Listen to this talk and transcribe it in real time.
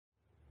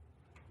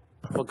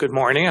Well, good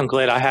morning. I'm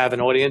glad I have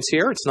an audience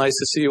here. It's nice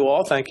to see you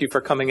all. Thank you for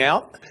coming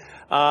out.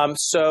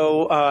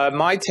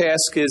 My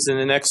task is in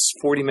the next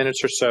 40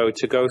 minutes or so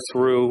to go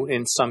through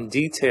in some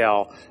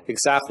detail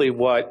exactly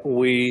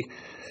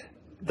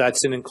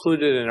that's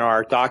included in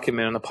our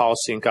document on the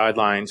policy and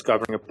guidelines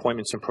governing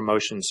appointments and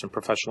promotions and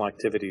professional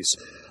activities.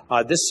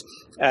 This,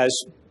 as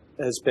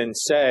has been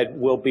said,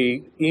 will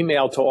be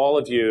emailed to all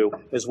of you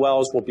as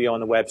well as will be on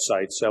the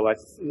website. So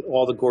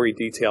all the gory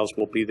details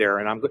will be there.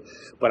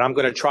 But I'm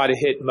going to try to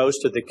hit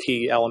most of the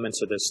key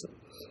elements of this.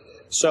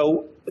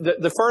 So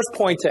the first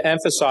point to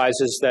emphasize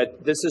is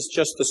that this is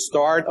just the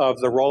start of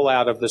the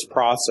rollout of this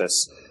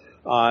process.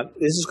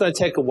 This is going to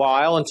take a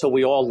while until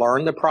we all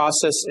learn the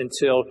process,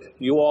 until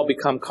you all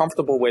become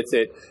comfortable with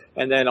it,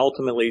 and then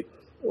ultimately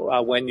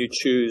when you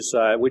choose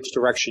which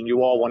direction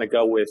you all want to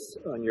go with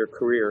on your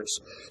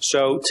careers.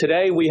 So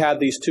today we have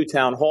these two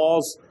town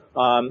halls,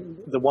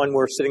 the one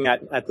we're sitting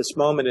at this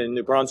moment in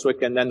New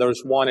Brunswick, and then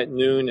there's one at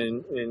noon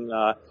in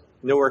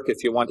Newark. If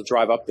you want to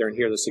drive up there and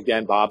hear this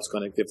again, Bob's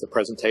going to give the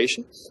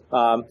presentation.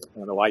 I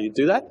don't know why you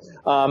do that.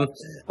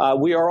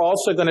 We are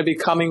also going to be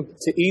coming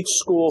to each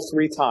school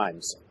 3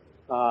 times.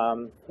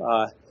 And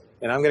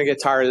I'm going to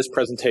get tired of this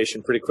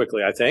presentation pretty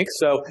quickly, I think.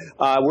 So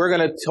we're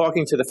going to be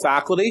talking to the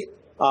faculty.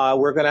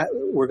 We're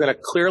going to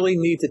clearly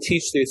need to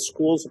teach the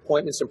school's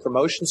appointments and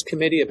promotions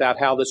committee about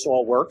how this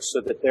all works so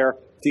that they're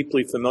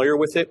deeply familiar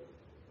with it.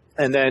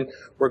 And then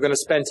we're going to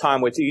spend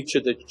time with each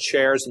of the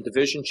chairs and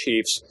division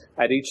chiefs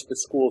at each of the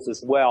schools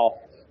as well,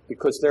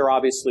 because they're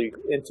obviously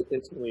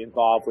intimately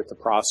involved with the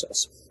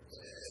process.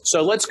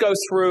 So let's go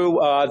through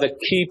the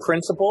key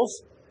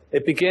principles.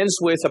 It begins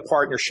with a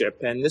partnership,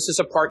 and this is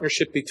a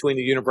partnership between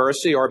the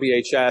university,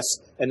 RBHS,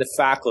 and the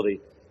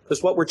faculty.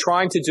 Because what we're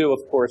trying to do, of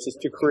course, is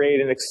to create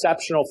an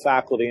exceptional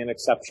faculty and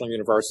exceptional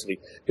university.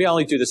 We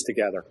only do this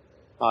together.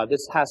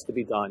 This has to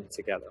be done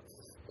together.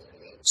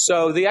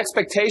 So the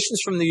expectations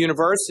from the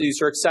universities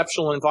are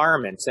exceptional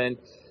environments. And,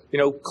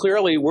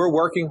 clearly we're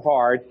working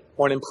hard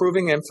on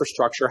improving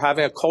infrastructure,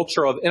 having a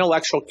culture of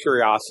intellectual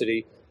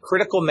curiosity,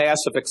 critical mass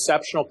of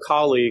exceptional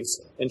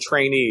colleagues and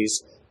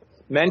trainees,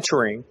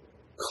 mentoring,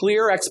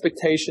 clear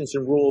expectations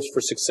and rules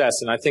for success.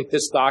 And I think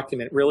this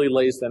document really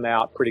lays them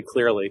out pretty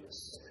clearly.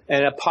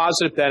 And a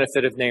positive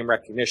benefit of name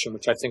recognition,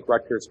 which I think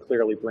Rutgers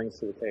clearly brings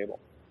to the table.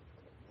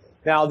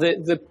 Now,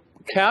 the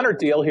counter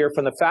deal here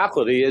from the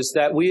faculty is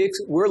that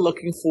we're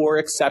looking for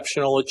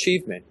exceptional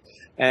achievement.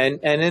 And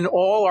in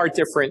all our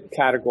different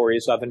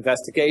categories of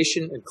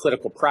investigation and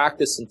clinical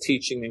practice and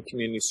teaching and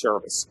community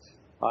service.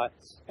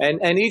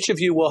 And each of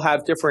you will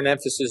have different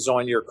emphasis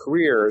on your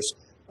careers,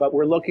 but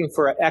we're looking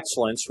for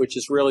excellence, which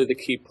is really the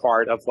key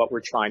part of what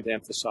we're trying to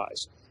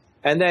emphasize.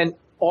 And then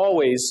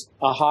always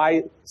a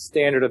high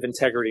standard of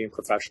integrity and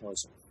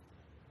professionalism.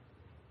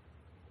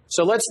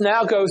 So let's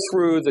now go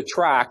through the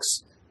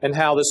tracks and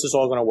how this is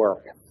all going to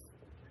work.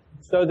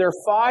 So there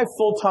are 5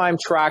 full-time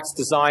tracks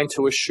designed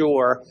to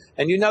assure,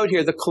 and you note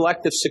here, the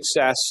collective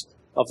success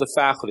of the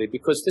faculty,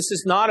 because this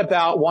is not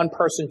about one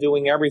person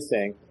doing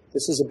everything.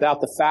 This is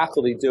about the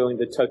faculty doing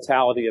the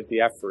totality of the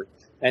effort.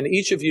 And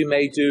each of you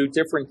may do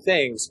different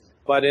things,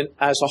 but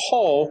as a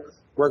whole,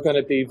 we're going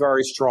to be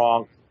very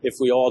strong if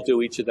we all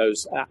do each of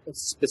those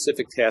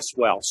specific tasks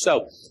well.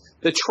 So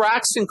the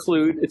tracks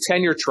include a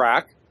tenure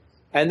track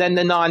and then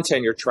the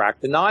non-tenure track.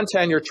 The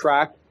non-tenure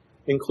track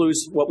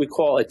includes what we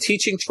call a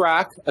teaching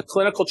track, a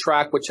clinical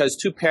track, which has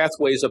 2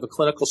 pathways of a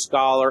clinical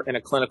scholar and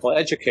a clinical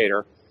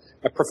educator,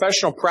 a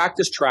professional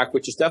practice track,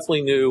 which is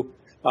definitely new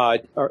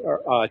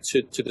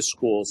to the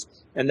schools,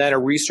 and then a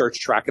research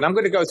track. And I'm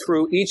going to go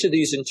through each of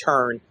these in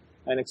turn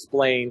and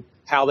explain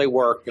how they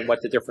work and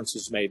what the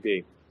differences may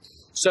be.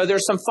 So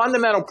there's some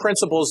fundamental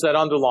principles that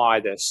underlie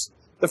this.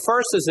 The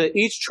first is that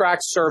each track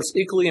serves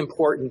equally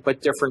important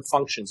but different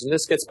functions. And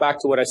this gets back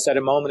to what I said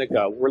a moment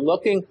ago. We're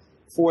looking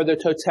for the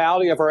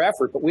totality of our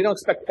effort, but we don't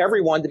expect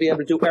everyone to be able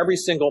to do every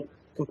single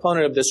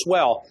component of this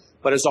well.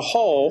 But as a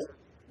whole,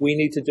 we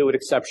need to do it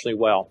exceptionally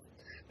well.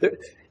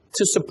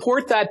 To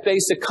support that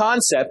basic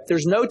concept,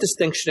 there's no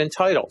distinction in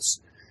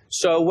titles.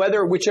 So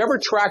whichever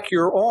track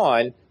you're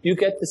on, you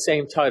get the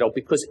same title,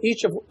 because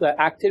each of the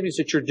activities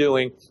that you're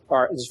doing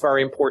is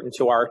very important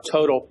to our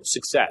total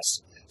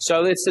success.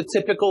 So it's a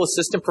typical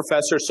assistant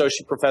professor,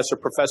 associate professor,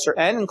 professor,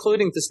 and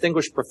including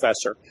distinguished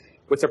professor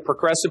with a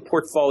progressive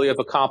portfolio of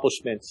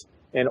accomplishments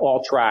in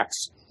all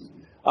tracks.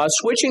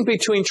 Switching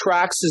between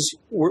tracks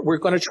we're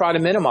going to try to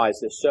minimize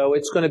this. So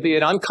it's going to be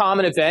an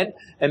uncommon event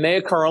and may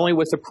occur only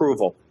with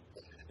approval.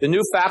 The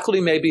new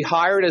faculty may be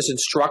hired as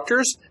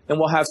instructors and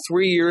will have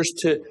 3 years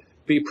to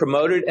be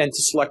promoted and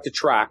to select a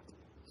track.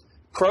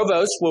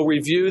 Provost will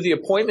review the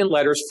appointment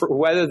letters for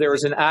whether there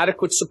is an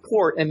adequate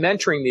support and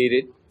mentoring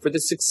needed for the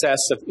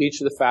success of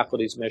each of the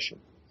faculty's mission.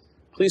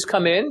 Please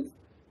come in,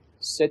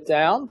 sit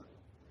down.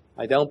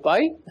 I don't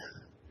bite.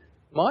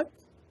 Come on.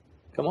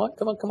 Come on,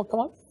 come on, come on, come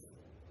on.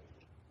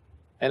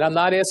 And I'm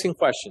not asking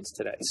questions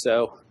today,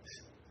 so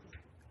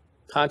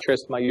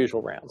contrast my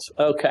usual rounds.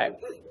 Okay.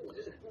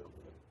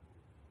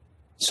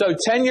 So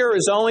tenure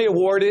is only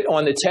awarded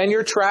on the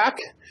tenure track,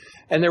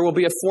 and there will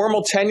be a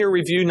formal tenure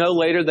review no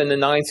later than the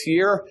 9th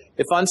year.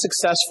 If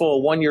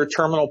unsuccessful, a 1-year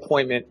terminal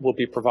appointment will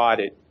be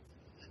provided.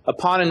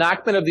 Upon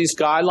enactment of these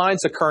guidelines,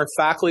 the current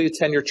faculty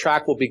tenure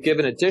track will be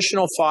given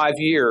additional 5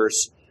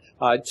 years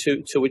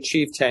to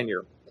achieve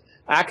tenure.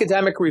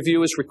 Academic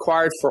review is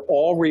required for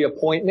all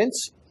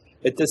reappointments.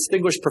 A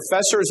distinguished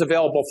professor is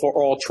available for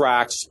all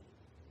tracks.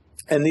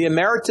 And the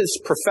emeritus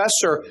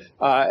professor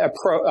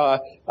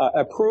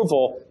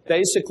approval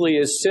basically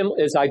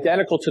is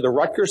identical to the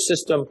Rutgers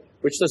system,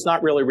 which does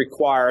not really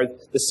require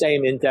the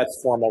same in-depth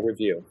formal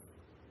review.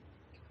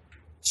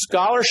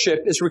 Scholarship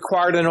is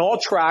required in all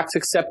tracks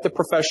except the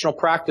professional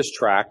practice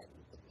track,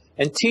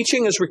 and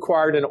teaching is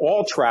required in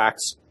all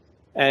tracks.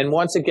 And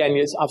once again,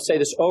 I'll say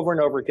this over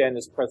and over again in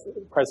this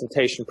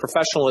presentation,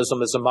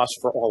 professionalism is a must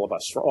for all of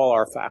us, for all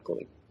our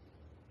faculty.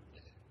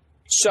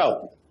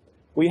 So,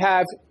 we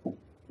have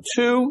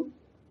 2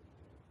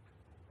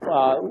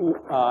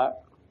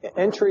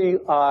 entry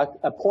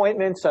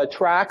appointments,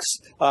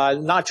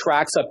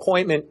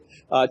 appointment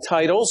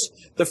titles.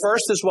 The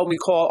first is what we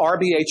call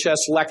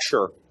RBHS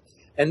lecturer.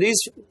 And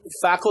these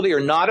faculty are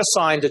not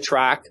assigned a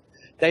track.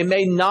 They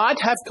may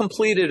not have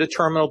completed a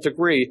terminal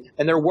degree,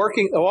 and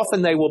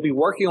often they will be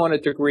working on a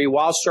degree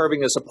while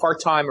serving as a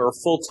part-time or a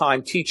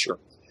full-time teacher.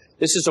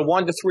 This is a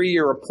 1 to 3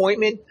 year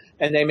appointment,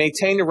 and they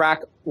maintain the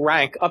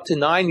rank up to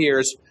 9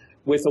 years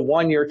with a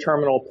 1-year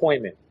terminal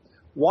appointment.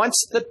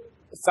 Once the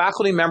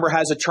faculty member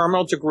has a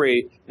terminal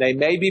degree, they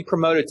may be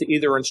promoted to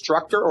either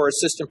instructor or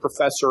assistant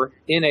professor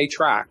in a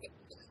track.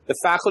 The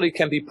faculty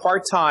can be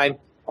part-time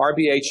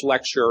RBH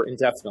lecturer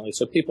indefinitely.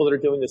 So people that are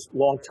doing this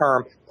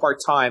long-term,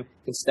 part-time,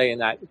 can stay in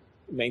that,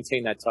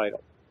 maintain that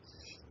title.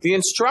 The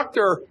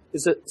instructor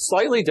is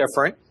slightly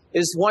different,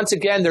 is once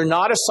again, they're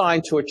not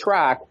assigned to a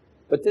track,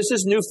 but this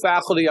is new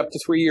faculty up to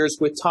 3 years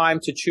with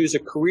time to choose a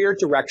career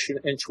direction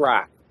and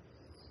track.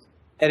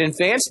 An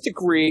advanced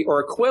degree or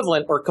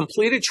equivalent or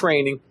completed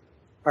training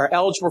are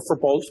eligible for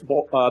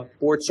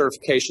board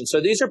certification.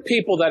 So these are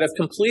people that have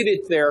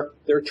completed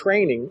their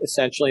training,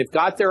 essentially, have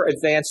got their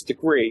advanced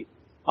degree.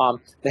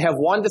 They have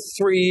 1 to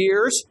 3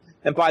 years,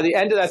 and by the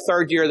end of that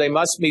 3rd year, they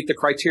must meet the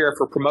criteria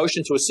for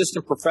promotion to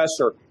assistant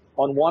professor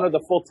on one of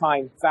the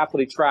full-time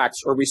faculty tracks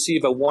or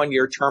receive a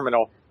 1-year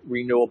terminal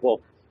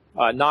renewable,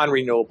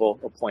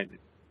 non-renewable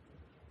appointment.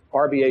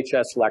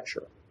 RBHS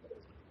lecturer.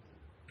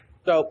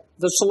 So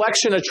the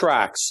selection of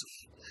tracks.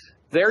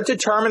 They're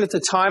determined at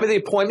the time of the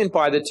appointment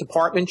by the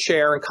department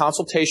chair in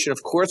consultation,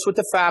 of course, with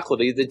the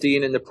faculty, the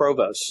dean, and the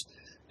provost.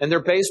 And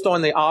they're based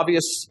on the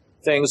obvious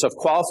things of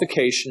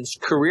qualifications,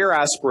 career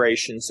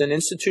aspirations, and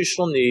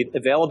institutional need,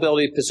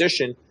 availability of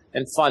position,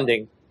 and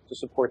funding to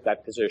support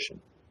that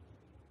position.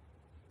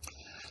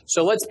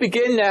 So let's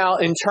begin now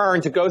in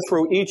turn to go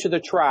through each of the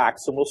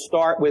tracks, and we'll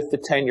start with the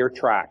tenure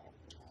track.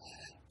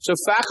 So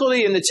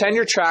faculty in the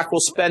tenure track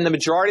will spend the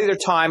majority of their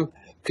time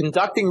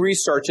conducting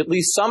research, at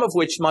least some of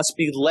which must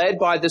be led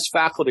by this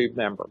faculty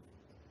member.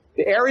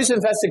 The areas of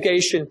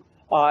investigation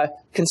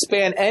can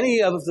span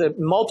any of the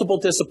multiple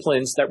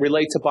disciplines that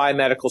relate to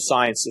biomedical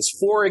sciences.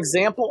 For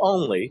example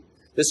only,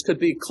 this could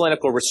be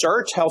clinical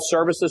research, health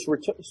services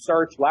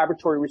research,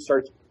 laboratory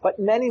research, but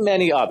many,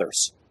 many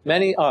others.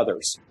 Many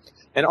others.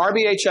 And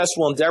RBHS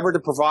will endeavor to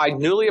provide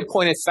newly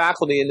appointed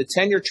faculty in the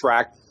tenure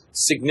track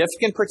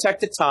significant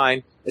protected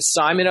time,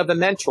 assignment of a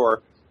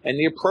mentor, and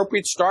the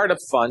appropriate startup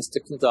funds to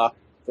conduct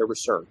their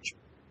research.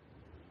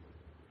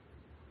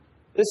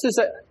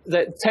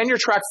 The tenure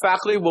track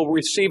faculty will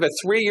receive a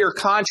 3-year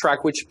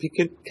contract which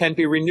can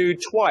be renewed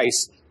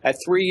twice, at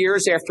 3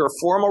 years after a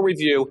formal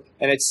review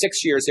and at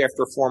 6 years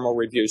after a formal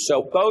review.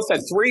 So both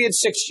at 3 and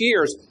 6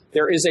 years,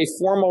 there is a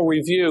formal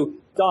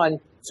review done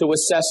to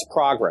assess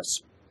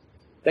progress.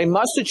 They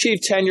must achieve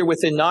tenure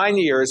within 9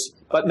 years,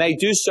 but may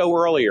do so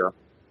earlier.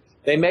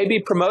 They may be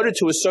promoted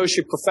to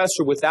associate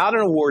professor without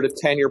an award of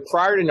tenure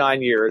prior to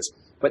 9 years,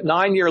 but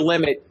 9-year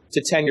limit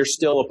to tenure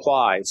still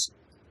applies.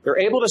 They're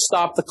able to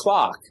stop the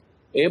clock,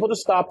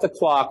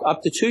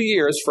 up to 2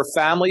 years for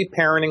family,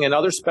 parenting, and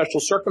other special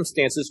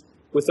circumstances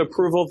with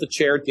approval of the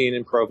chair, dean,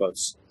 and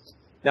provost.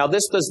 Now,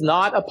 this does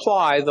not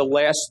apply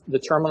the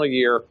terminal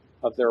year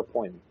of their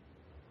appointment.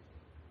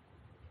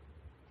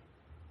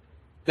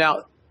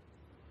 Now,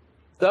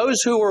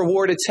 those who are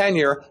awarded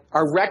tenure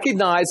are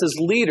recognized as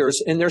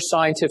leaders in their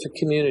scientific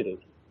community.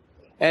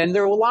 And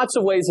there are lots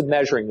of ways of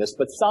measuring this,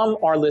 but some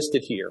are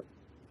listed here.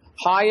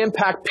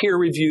 High-impact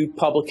peer-reviewed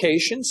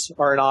publications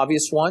are an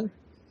obvious one.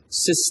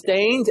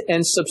 Sustained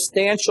and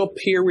substantial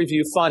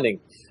peer-review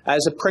funding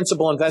as a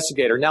principal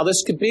investigator. Now,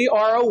 this could be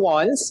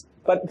R01s,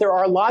 but there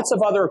are lots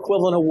of other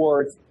equivalent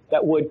awards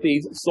that would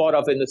be thought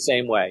of in the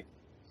same way.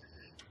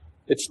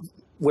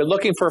 We're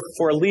looking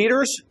for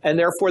leaders, and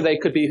therefore they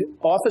could be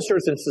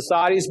officers in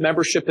societies,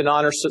 membership in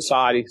honor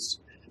societies,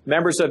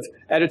 members of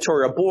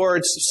editorial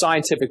boards,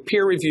 scientific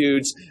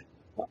peer-reviewed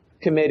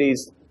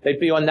committees. They'd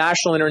be on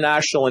national,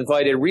 international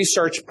invited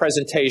research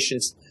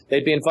presentations.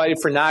 They'd be invited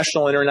for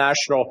national,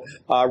 international,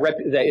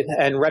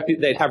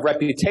 they'd have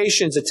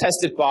reputations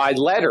attested by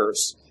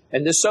letters,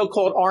 and the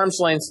so-called arm's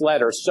length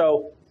letters.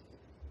 So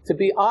to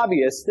be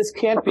obvious, this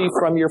can't be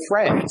from your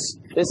friends.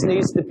 This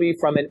needs to be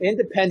from an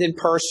independent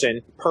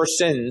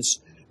persons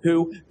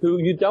who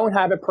you don't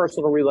have a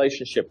personal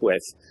relationship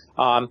with,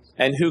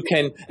 and who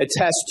can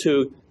attest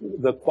to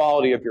the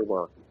quality of your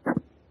work.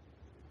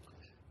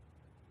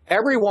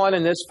 Everyone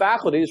in this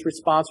faculty is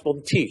responsible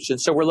to teach, and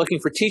so we're looking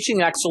for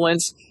teaching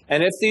excellence.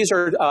 And if these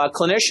are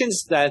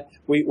clinicians, then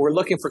we're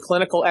looking for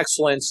clinical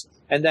excellence,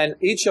 and then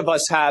each of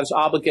us has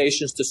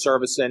obligations to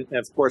service and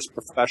of course,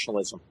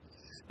 professionalism.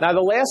 Now,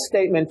 the last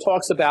statement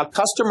talks about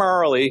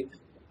customarily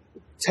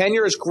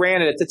tenure is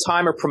granted at the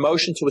time of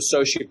promotion to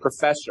associate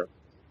professor.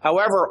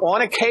 However,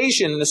 on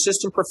occasion, an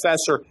assistant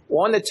professor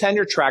on the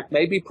tenure track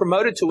may be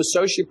promoted to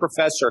associate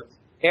professor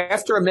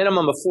after a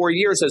minimum of 4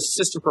 years as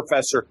assistant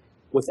professor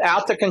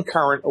without the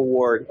concurrent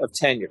award of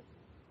tenure.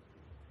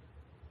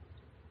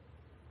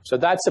 So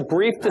that's a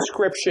brief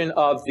description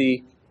of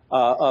the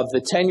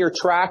tenure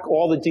track.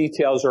 All the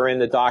details are in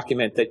the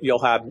document that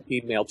you'll have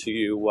emailed to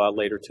you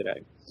later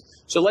today.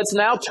 So let's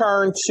now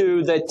turn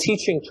to the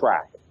teaching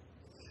track.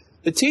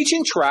 The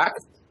teaching track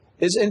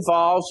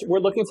we're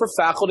looking for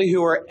faculty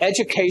who are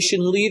education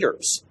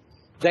leaders.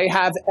 They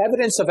have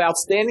evidence of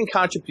outstanding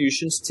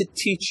contributions to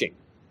teaching.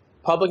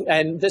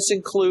 And this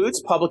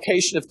includes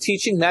publication of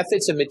teaching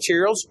methods and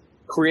materials,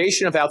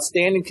 creation of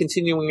outstanding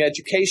continuing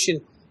education,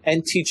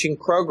 and teaching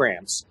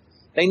programs.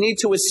 They need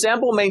to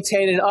assemble,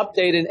 maintain, and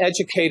update an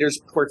educator's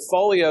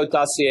portfolio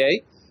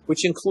dossier,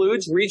 which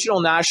includes regional,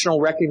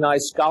 national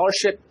recognized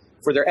scholarship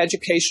for their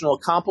educational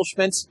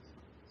accomplishments,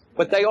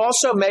 but they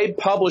also may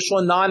publish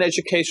on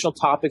non-educational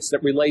topics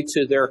that relate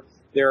to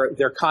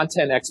their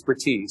content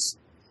expertise.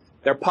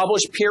 They're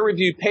published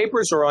peer-reviewed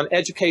papers or on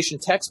education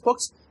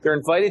textbooks. They're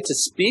invited to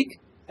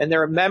speak, and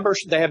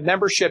they have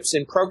memberships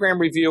in program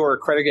review or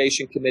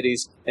accreditation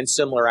committees and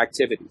similar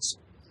activities.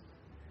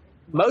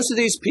 Most of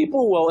these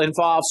people will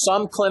involve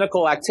some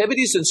clinical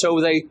activities, and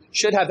so they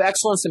should have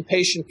excellence in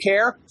patient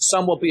care.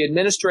 Some will be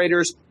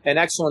administrators and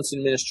excellence in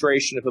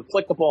administration if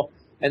applicable.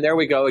 And there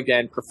we go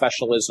again,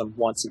 professionalism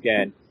once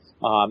again,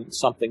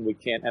 something we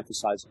can't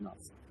emphasize enough.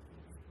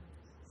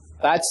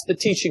 That's the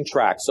teaching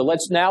track. So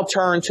let's now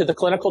turn to the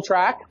clinical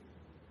track.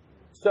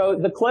 So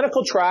the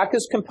clinical track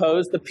is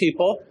composed of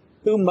people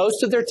who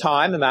most of their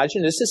time,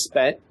 imagine this, is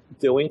spent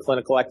doing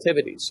clinical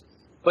activities.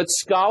 But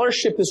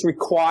scholarship is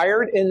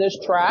required in this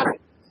track,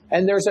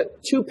 and there's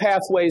two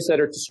pathways that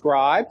are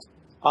described,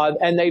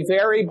 and they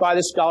vary by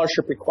the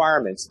scholarship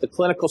requirements. The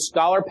clinical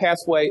scholar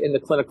pathway and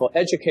the clinical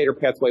educator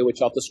pathway,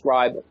 which I'll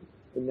describe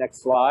in the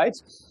next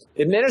slides.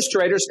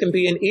 Administrators can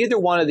be in either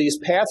one of these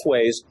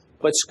pathways,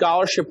 but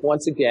scholarship,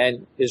 once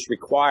again, is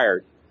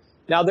required.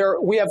 Now,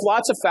 we have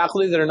lots of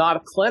faculty that are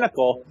not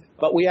clinical,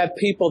 but we have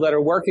people that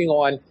are working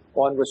on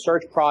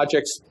research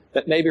projects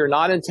that maybe are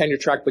not in tenure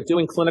track, but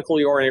doing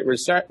clinically oriented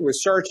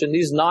research. And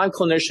these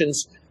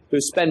non-clinicians who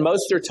spend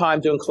most of their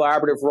time doing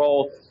collaborative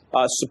role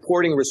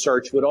supporting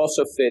research would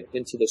also fit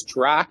into this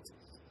track.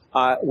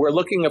 We're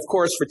looking, of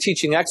course, for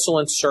teaching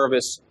excellence,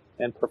 service,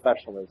 and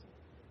professionalism.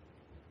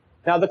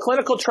 Now, the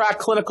clinical track,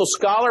 clinical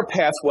scholar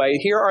pathway,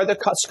 here are the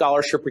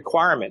scholarship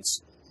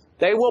requirements.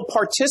 They will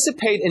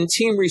participate in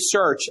team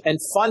research and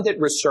funded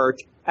research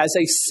as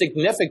a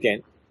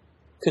significant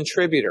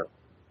contributor.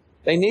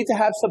 They need to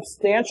have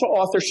substantial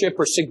authorship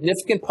or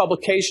significant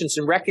publications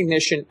and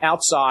recognition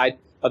outside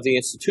of the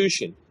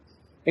institution.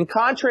 In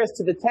contrast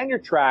to the tenure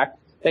track,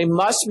 they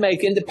must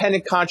make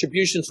independent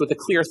contributions with a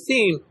clear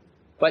theme,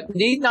 but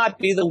need not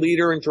be the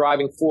leader and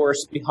driving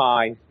force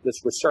behind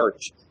this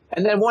research.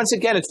 And then once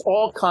again, it's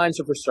all kinds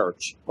of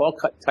research, all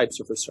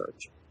types of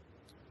research.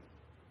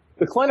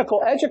 The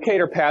clinical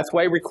educator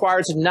pathway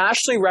requires a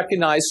nationally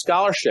recognized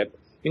scholarship,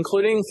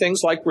 including things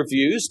like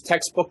reviews,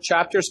 textbook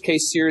chapters,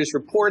 case series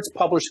reports,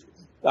 published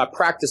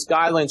practice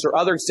guidelines, or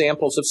other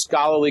examples of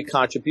scholarly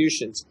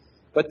contributions.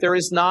 But there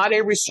is not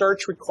a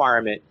research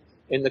requirement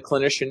in the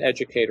clinician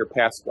educator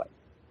pathway.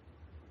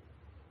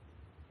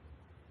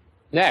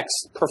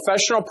 Next,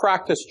 professional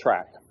practice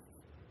track.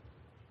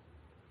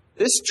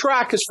 This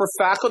track is for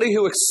faculty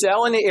who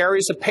excel in the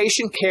areas of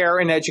patient care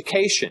and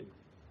education.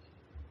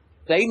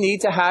 They need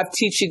to have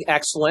teaching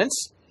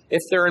excellence.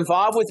 If they're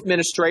involved with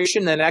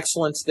administration, then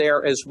excellence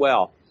there as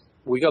well.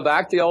 We go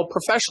back to the old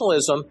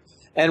professionalism,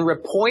 and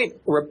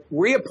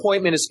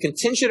reappointment is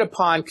contingent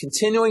upon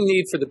continuing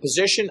need for the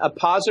position, a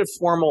positive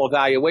formal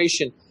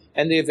evaluation,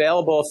 and the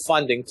available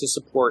funding to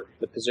support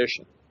the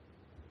position.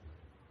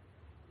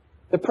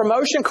 The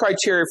promotion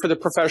criteria for the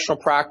professional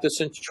practice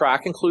and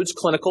track includes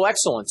clinical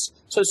excellence.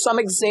 So some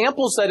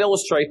examples that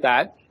illustrate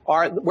that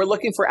are, we're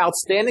looking for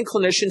outstanding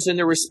clinicians in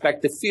their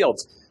respective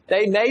fields.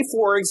 They may,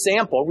 for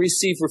example,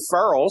 receive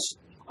referrals,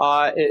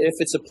 if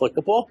it's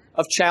applicable,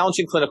 of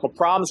challenging clinical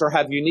problems or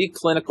have unique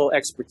clinical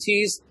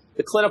expertise.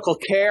 The clinical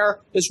care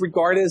is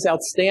regarded as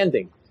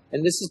outstanding,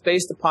 and this is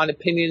based upon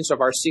opinions of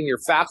our senior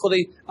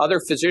faculty, other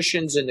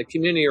physicians in the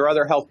community, or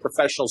other health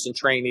professionals and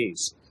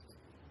trainees.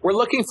 We're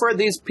looking for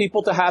these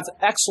people to have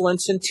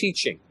excellence in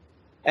teaching,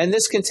 and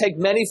this can take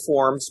many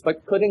forms,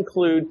 but could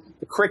include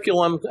the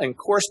curriculum and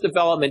course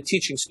development,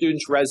 teaching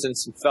students,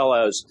 residents, and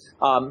fellows,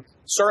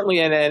 certainly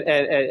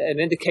an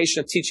indication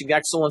of teaching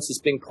excellence is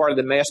being part of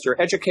the Master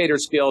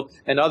Educators Guild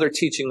and other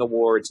teaching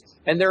awards.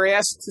 And they're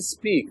asked to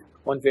speak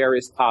on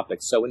various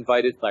topics, so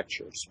invited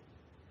lectures.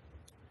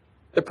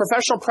 The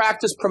professional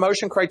practice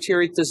promotion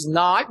criteria does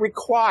not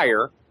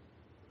require,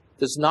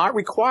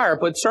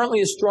 but certainly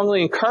is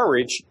strongly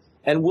encouraged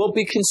and will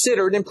be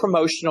considered in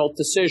promotional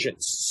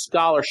decisions.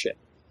 Scholarship.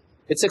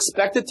 It's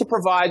expected to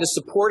provide a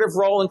supportive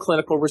role in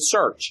clinical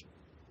research.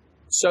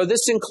 So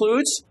this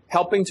includes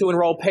helping to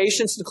enroll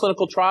patients in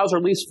clinical trials, or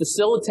at least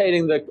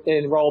facilitating the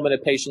enrollment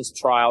of patients in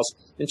trials,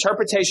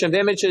 interpretation of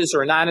images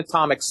or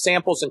anatomic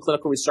samples in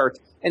clinical research,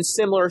 and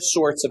similar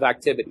sorts of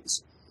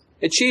activities.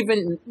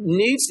 Achievement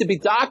needs to be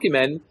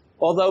documented,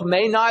 although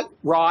may not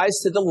rise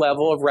to the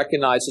level of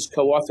recognized as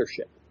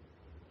co-authorship.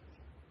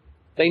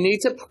 They need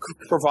to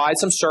provide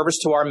some service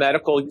to our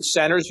medical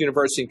centers,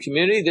 university, and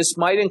community. This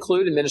might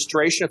include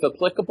administration, if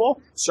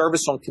applicable,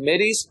 service on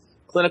committees,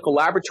 clinical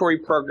laboratory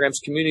programs,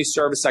 community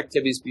service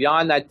activities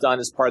beyond that done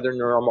as part of their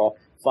normal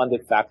funded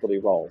faculty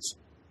roles.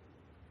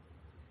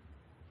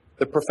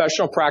 The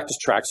professional practice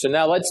track. So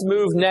now let's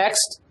move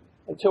next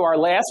to our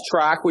last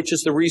track, which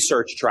is the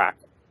research track.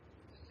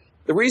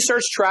 The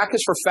research track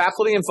is for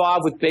faculty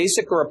involved with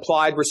basic or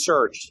applied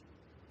research.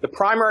 The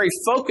primary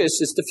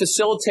focus is to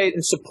facilitate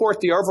and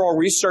support the overall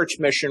research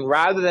mission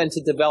rather than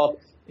to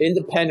develop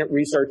independent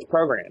research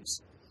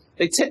programs.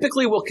 They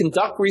typically will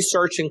conduct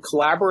research in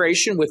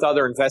collaboration with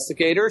other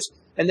investigators,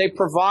 and they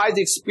provide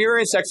the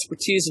experience,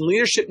 expertise, and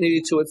leadership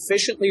needed to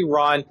efficiently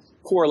run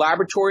core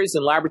laboratories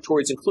and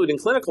laboratories, including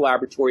clinical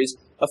laboratories,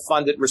 of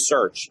funded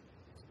research.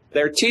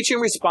 Their teaching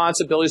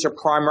responsibilities are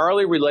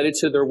primarily related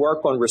to their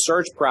work on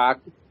research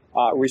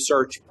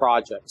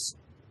projects.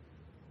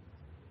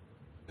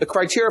 The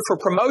criteria for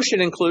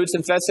promotion includes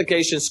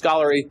investigation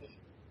scholarly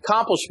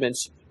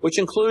accomplishments, which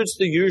includes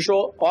the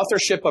usual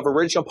authorship of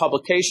original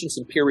publications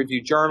in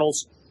peer-reviewed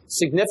journals,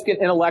 significant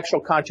intellectual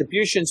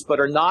contributions, but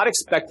are not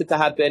expected to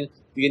have been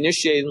the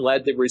initiated and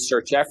led the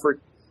research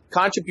effort,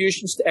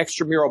 contributions to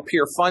extramural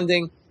peer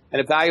funding, and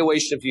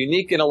evaluation of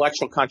unique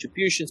intellectual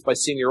contributions by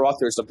senior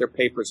authors of their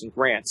papers and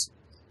grants.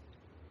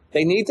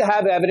 They need to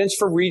have evidence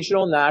for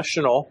regional,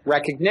 national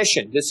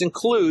recognition. This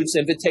includes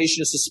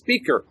invitation as a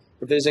speaker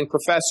or visiting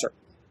professor,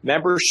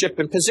 membership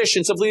in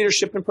positions of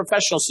leadership in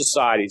professional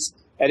societies,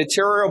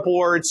 editorial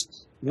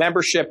boards,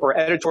 membership or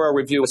editorial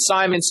review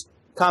assignments,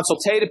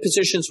 consultative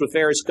positions with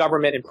various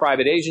government and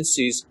private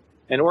agencies,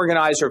 and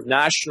organizer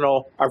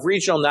of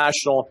regional,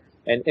 national,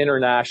 and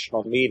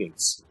international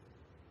meetings.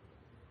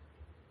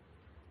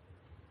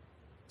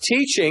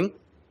 Teaching,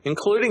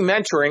 including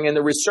mentoring in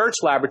the research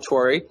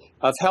laboratory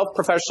of health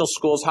professional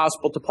schools,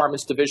 hospital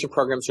departments, division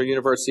programs, or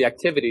university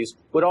activities,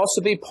 would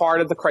also be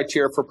part of the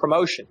criteria for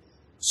promotion.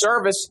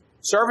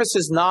 Service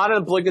is not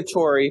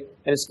obligatory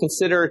and is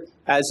considered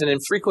as an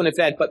infrequent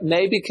event, but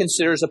may be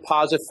considered as a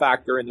positive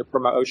factor in the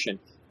promotion.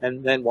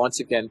 And then once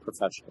again,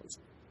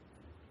 professionalism.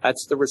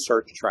 That's the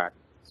research track.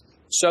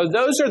 So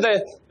those are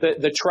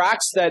the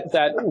tracks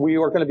that we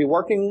are going to be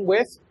working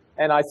with,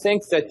 and I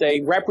think that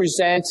they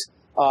represent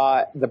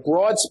the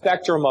broad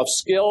spectrum of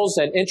skills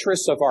and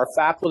interests of our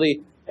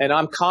faculty, and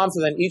I'm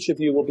confident each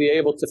of you will be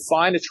able to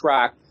find a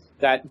track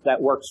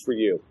that works for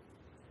you.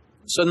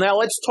 So now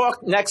let's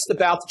talk next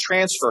about the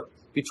transfer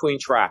between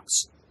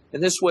tracks.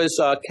 And this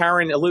was,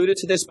 Karen alluded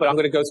to this, but I'm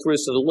going to go through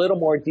this in a little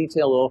more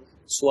detail, a little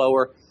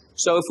slower.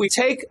 So if we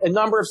take a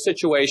number of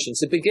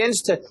situations, it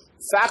begins to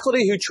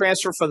faculty who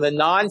transfer from the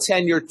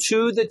non-tenure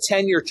to the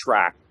tenure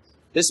track.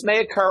 This may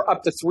occur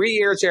up to 3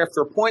 years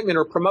after appointment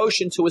or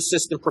promotion to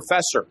assistant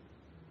professor.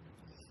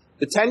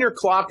 The tenure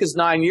clock is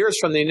 9 years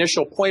from the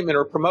initial appointment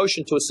or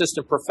promotion to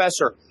assistant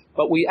professor,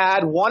 but we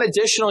add 1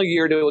 additional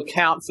year to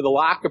account for the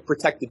lack of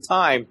protected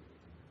time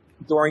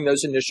during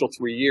those initial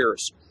 3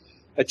 years.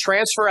 A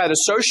transfer at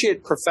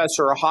associate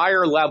professor or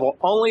higher level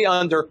only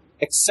under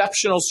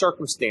exceptional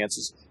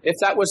circumstances. If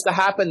that was to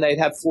happen, they'd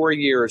have 4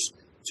 years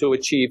to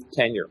achieve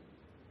tenure.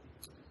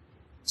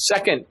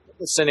 Second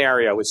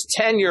scenario is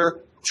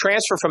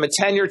transfer from a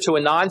tenure to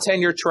a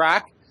non-tenure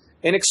track.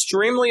 In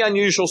extremely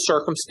unusual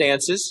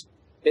circumstances,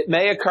 it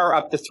may occur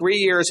up to 3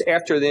 years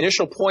after the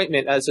initial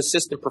appointment as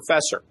assistant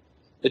professor.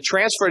 The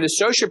transfer to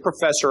associate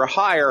professor or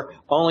higher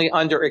only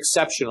under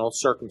exceptional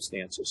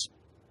circumstances.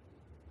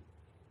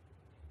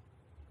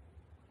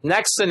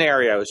 Next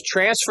scenario is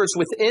transfers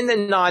within the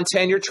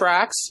non-tenure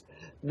tracks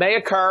may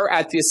occur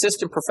at the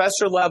assistant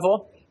professor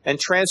level and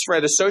transfer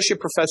at associate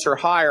professor or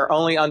higher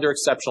only under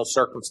exceptional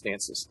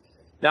circumstances.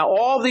 Now,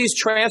 all these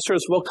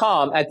transfers will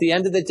come at the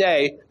end of the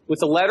day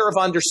with a letter of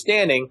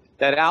understanding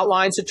that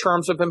outlines the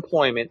terms of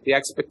employment, the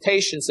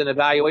expectations and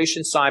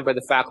evaluation signed by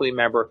the faculty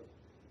member,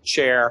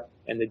 chair,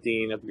 and the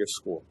dean of your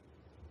school.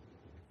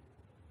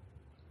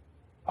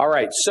 All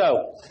right,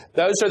 so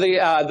those are the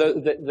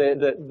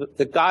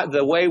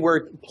way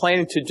we're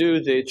planning to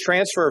do the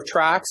transfer of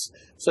tracks.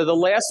 So the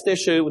last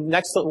issue,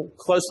 next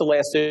close to the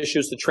last issue,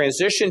 is the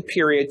transition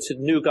period to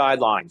new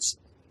guidelines.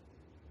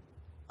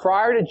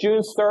 Prior to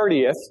June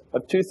 30th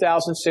of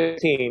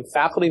 2016,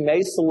 faculty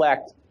may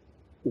select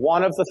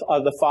one of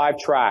the 5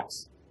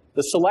 tracks.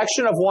 The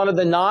selection of one of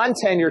the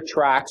non-tenure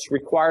tracks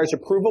requires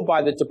approval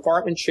by the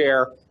department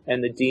chair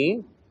and the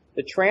dean.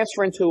 The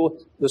transfer into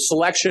the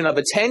selection of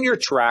a tenure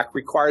track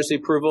requires the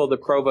approval of the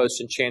provost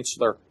and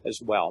chancellor as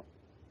well.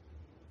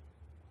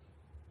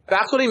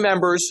 Faculty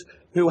members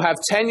who have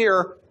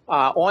tenure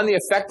on the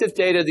effective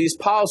date of these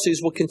policies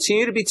will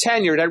continue to be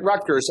tenured at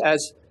Rutgers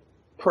as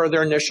per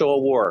their initial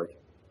award.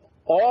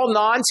 All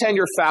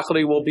non-tenured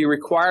faculty will be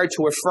required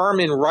to affirm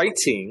in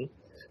writing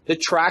the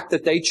track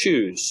that they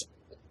choose.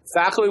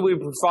 Faculty will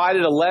be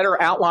provided a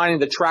letter outlining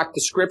the track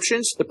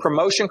descriptions, the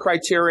promotion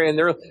criteria, and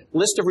their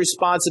list of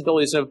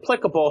responsibilities, and if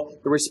applicable,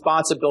 the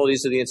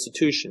responsibilities of the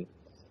institution.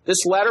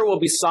 This letter will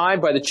be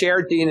signed by the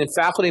chair, dean, and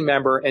faculty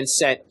member and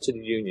sent to the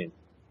union.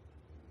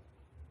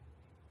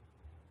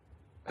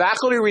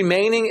 Faculty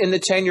remaining in the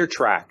tenure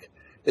track.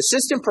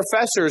 Assistant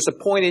professors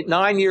appointed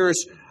 9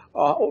 years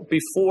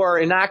before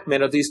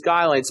enactment of these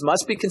guidelines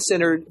must be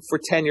considered for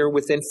tenure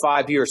within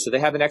 5 years, so they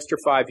have an extra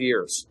 5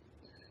 years.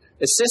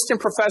 Assistant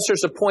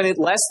professors appointed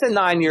less than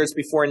 9 years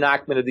before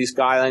enactment of these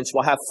guidelines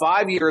will have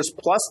 5 years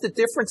plus the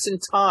difference in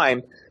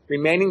time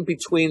remaining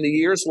between the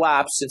years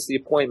lapsed since the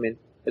appointment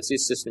as the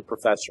assistant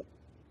professor.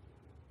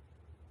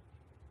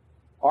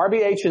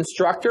 RBH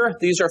instructor,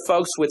 these are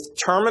folks with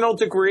terminal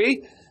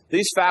degree.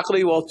 These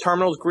faculty with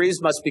terminal degrees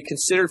must be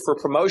considered for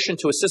promotion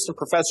to assistant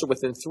professor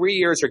within 3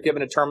 years or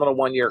given a terminal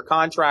 1-year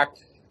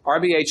contract.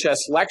 RBHS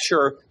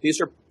lecturer, these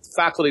are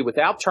faculty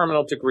without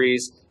terminal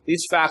degrees.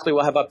 These faculty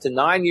will have up to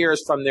 9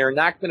 years from their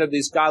enactment of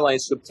these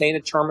guidelines to obtain a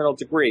terminal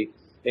degree.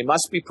 They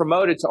must be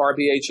promoted to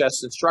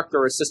RBHS instructor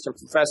or assistant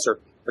professor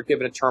or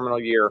given a terminal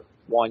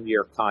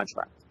 1-year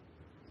contract.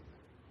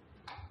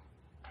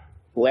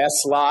 Last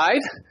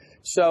slide.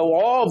 So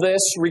all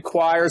this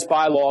requires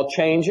bylaw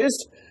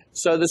changes.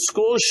 So the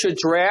schools should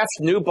draft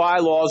new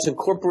bylaws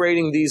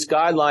incorporating these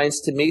guidelines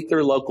to meet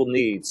their local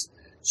needs.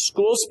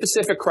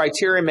 School-specific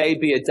criteria may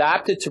be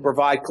adapted to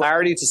provide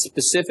clarity to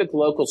specific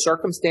local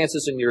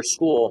circumstances in your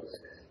school.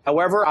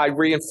 However, I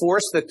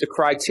reinforce that the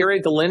criteria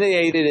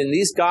delineated in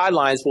these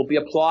guidelines will be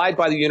applied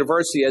by the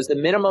university as the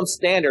minimum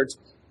standards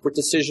for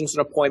decisions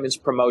and appointments,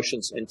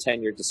 promotions, and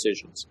tenure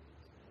decisions.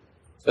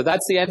 So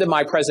that's the end of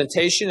my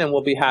presentation, and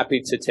we'll be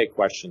happy to take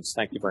questions.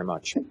 Thank you very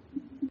much.